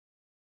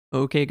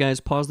Okay guys,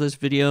 pause this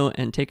video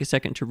and take a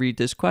second to read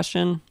this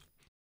question.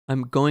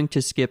 I'm going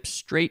to skip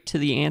straight to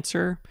the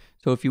answer.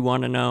 So if you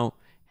want to know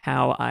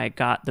how I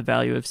got the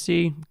value of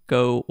C,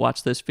 go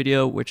watch this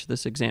video, which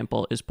this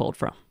example is pulled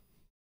from.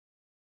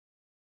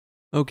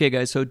 Okay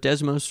guys, so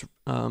Desmos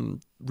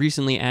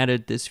recently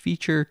added this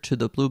feature to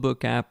the Blue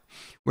Book app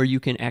where you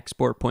can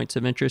export points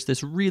of interest.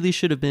 This really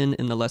should have been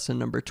in the lesson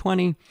number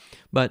 20,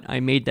 but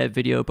I made that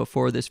video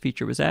before this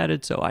feature was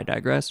added, so I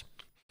digress.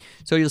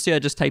 So you'll see I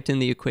just typed in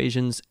the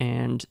equations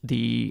and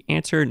the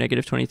answer,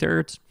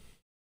 -23.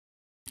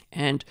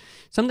 And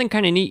something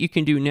kind of neat you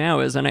can do now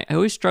is, and I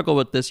always struggle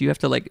with this, you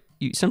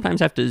sometimes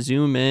have to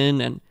zoom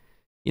in and,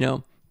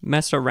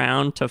 mess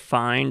around to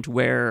find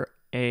where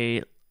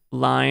a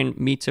line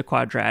meets a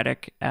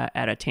quadratic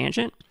at a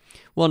tangent.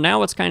 Well, now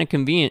what's kind of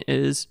convenient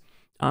is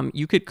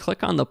you could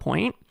click on the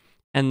point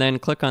and then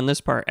click on this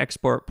part,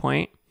 export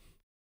point,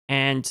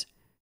 and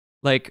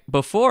like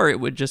before it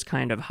would just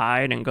kind of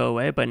hide and go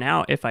away, but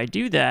now if I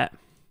do that,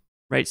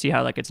 right, see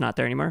how it's not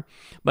there anymore?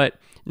 But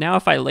now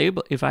if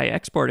I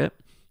export it,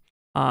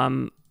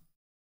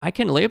 I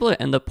can label it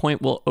and the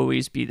point will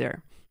always be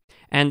there.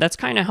 And that's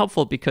kind of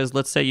helpful because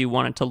let's say you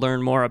wanted to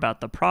learn more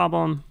about the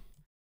problem,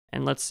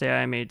 and let's say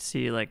I made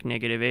C like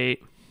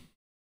 -8,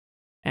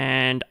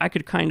 and I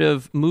could kind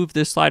of move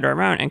this slider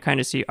around and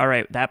kind of see, all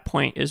right, that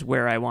point is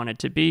where I want it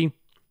to be.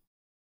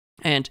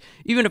 And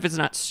even if it's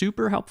not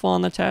super helpful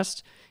on the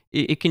test,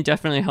 it can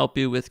definitely help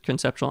you with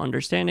conceptual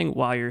understanding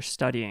while you're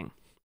studying.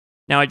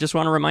 Now, I just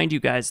want to remind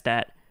you guys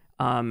that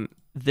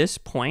this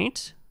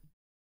point,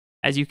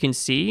 as you can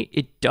see,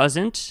 it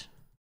doesn't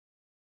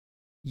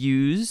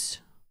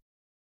use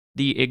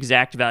the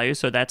exact value.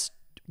 So that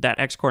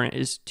x coordinate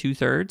is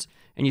 2/3.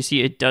 And you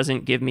see it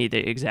doesn't give me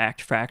the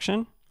exact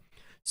fraction.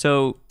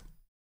 So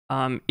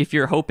if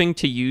you're hoping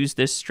to use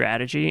this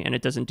strategy, and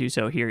it doesn't do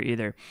so here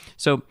either.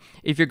 So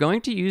if you're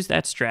going to use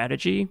that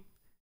strategy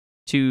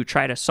to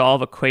try to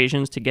solve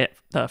equations to get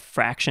the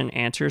fraction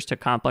answers to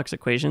complex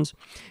equations,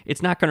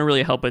 it's not going to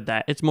really help with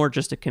that. It's more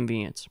just a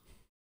convenience.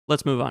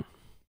 Let's move on.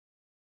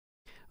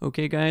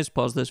 Okay guys,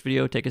 pause this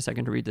video, take a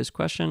second to read this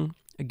question.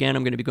 Again,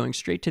 I'm going to be going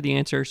straight to the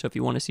answer, so if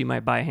you want to see my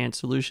by hand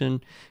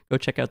solution, go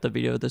check out the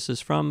video. This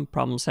is from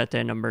problem set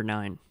day number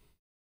 9.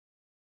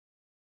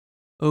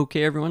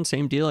 Okay everyone,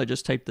 same deal. I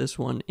just typed this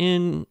one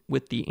in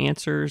with the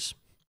answers,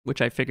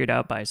 which I figured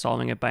out by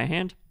solving it by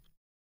hand.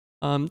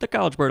 The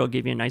College Board will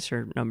give you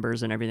nicer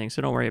numbers and everything,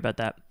 so don't worry about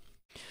that.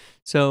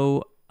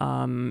 So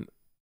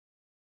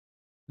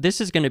this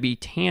is going to be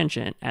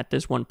tangent at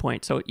this one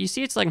point. So you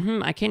see it's like,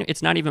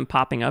 it's not even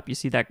popping up. You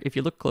see that if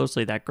you look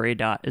closely, that gray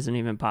dot isn't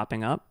even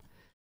popping up.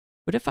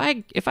 But if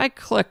I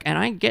click and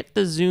I get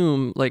the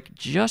zoom like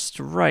just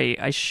right,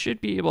 I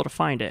should be able to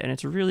find it. And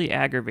it's really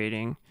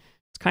aggravating.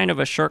 It's kind of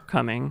a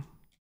shortcoming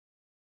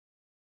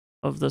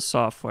of the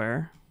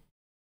software.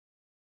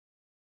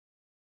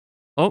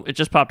 Oh, it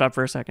just popped up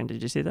for a second.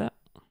 Did you see that?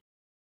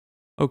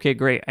 Okay,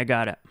 great. I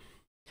got it.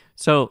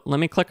 So let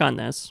me click on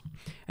this,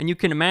 and you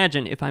can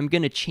imagine if I'm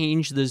going to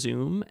change the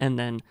zoom and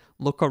then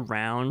look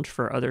around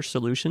for other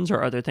solutions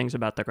or other things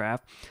about the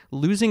graph,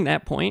 losing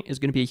that point is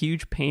going to be a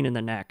huge pain in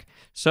the neck.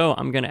 So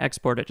I'm going to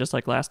export it just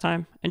like last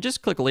time and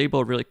just click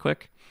label really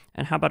quick.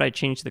 And how about I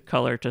change the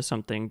color to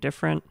something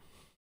different?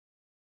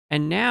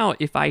 And now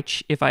if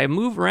I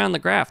move around the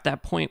graph,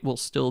 that point will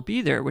still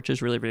be there, which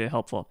is really, really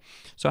helpful.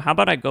 So how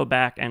about I go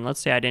back and let's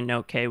say I didn't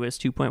know K was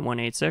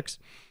 2.186,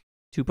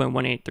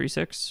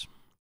 2.1836.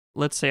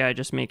 Let's say I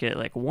just make it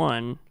like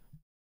 1,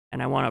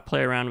 and I want to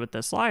play around with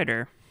the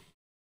slider.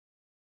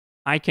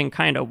 I can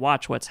kind of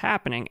watch what's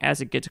happening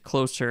as it gets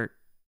closer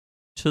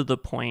to the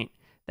point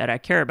that I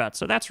care about.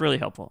 So that's really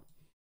helpful.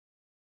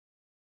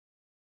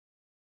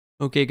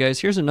 Okay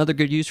guys, here's another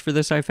good use for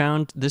this I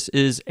found. This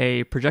is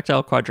a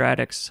projectile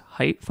quadratics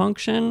height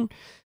function.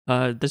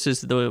 This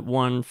is the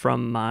one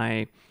from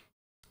my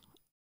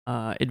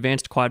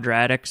advanced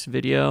quadratics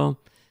video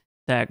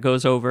that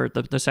goes over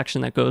the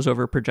section that goes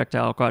over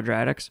projectile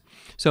quadratics.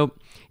 So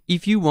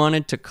if you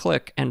wanted to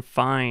click and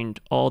find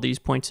all these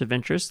points of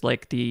interest,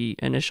 like the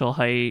initial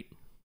height,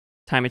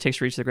 time it takes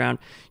to reach the ground,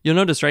 you'll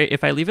notice, right,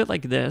 if I leave it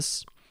like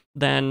this,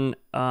 then,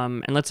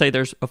 and let's say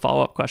there's a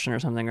follow-up question or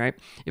something, right?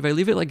 If I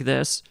leave it like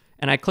this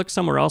and I click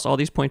somewhere else, all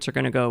these points are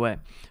going to go away.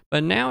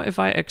 But now if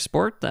I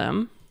export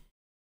them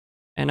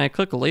and I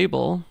click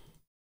label,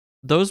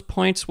 those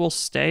points will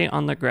stay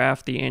on the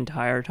graph the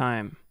entire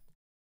time.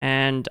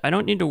 And I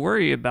don't need to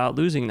worry about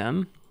losing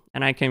them.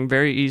 And I can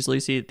very easily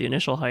see that the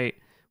initial height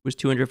was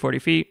 240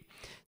 feet.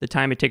 The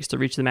time it takes to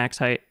reach the max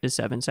height is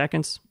 7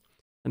 seconds.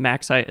 The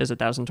max height is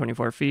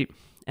 1,024 feet.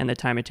 And the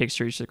time it takes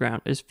to reach the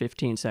ground is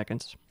 15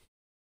 seconds.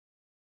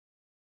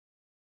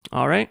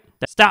 All right,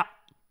 stop.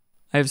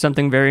 I have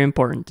something very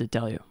important to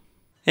tell you.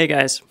 Hey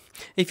guys,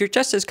 if your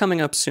test is coming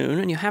up soon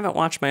and you haven't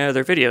watched my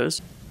other videos,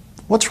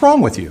 what's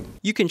wrong with you?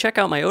 You can check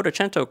out my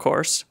Ottocento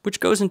course, which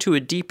goes into a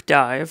deep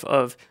dive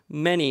of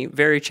many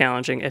very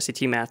challenging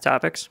SAT math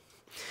topics.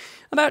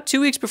 About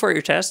 2 weeks before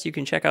your test, you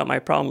can check out my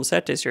Problem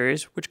Set Day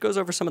series, which goes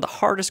over some of the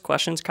hardest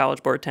questions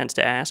College Board tends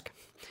to ask.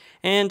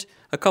 And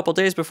A couple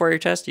days before your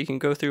test, you can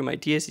go through my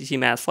DSCC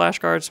Math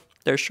flashcards.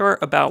 They're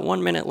short, about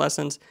 1-minute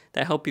lessons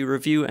that help you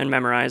review and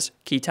memorize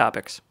key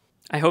topics.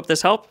 I hope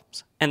this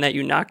helps and that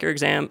you knock your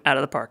exam out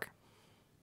of the park.